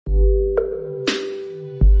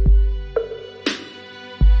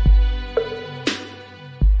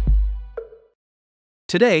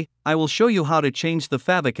Today, I will show you how to change the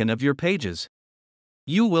favicon of your pages.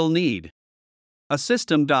 You will need a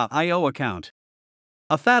Systeme.io account,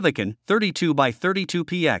 a favicon 32 by 32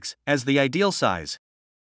 px as the ideal size.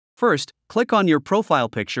 First, click on your profile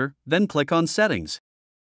picture, then click on Settings.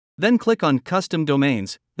 Then click on Custom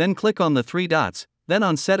Domains, then click on the three dots, then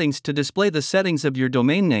on Settings to display the settings of your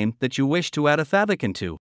domain name that you wish to add a favicon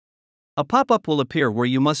to. A pop-up will appear where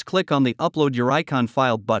you must click on the Upload Your Icon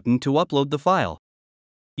File button to upload the file.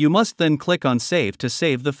 You must then click on Save to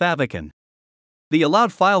save the favicon. The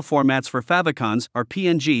allowed file formats for favicons are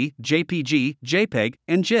PNG, JPG, JPEG,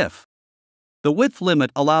 and GIF. The width limit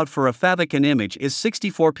allowed for a favicon image is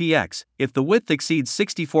 64 px. If the width exceeds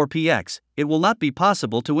 64 px, it will not be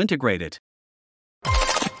possible to integrate it.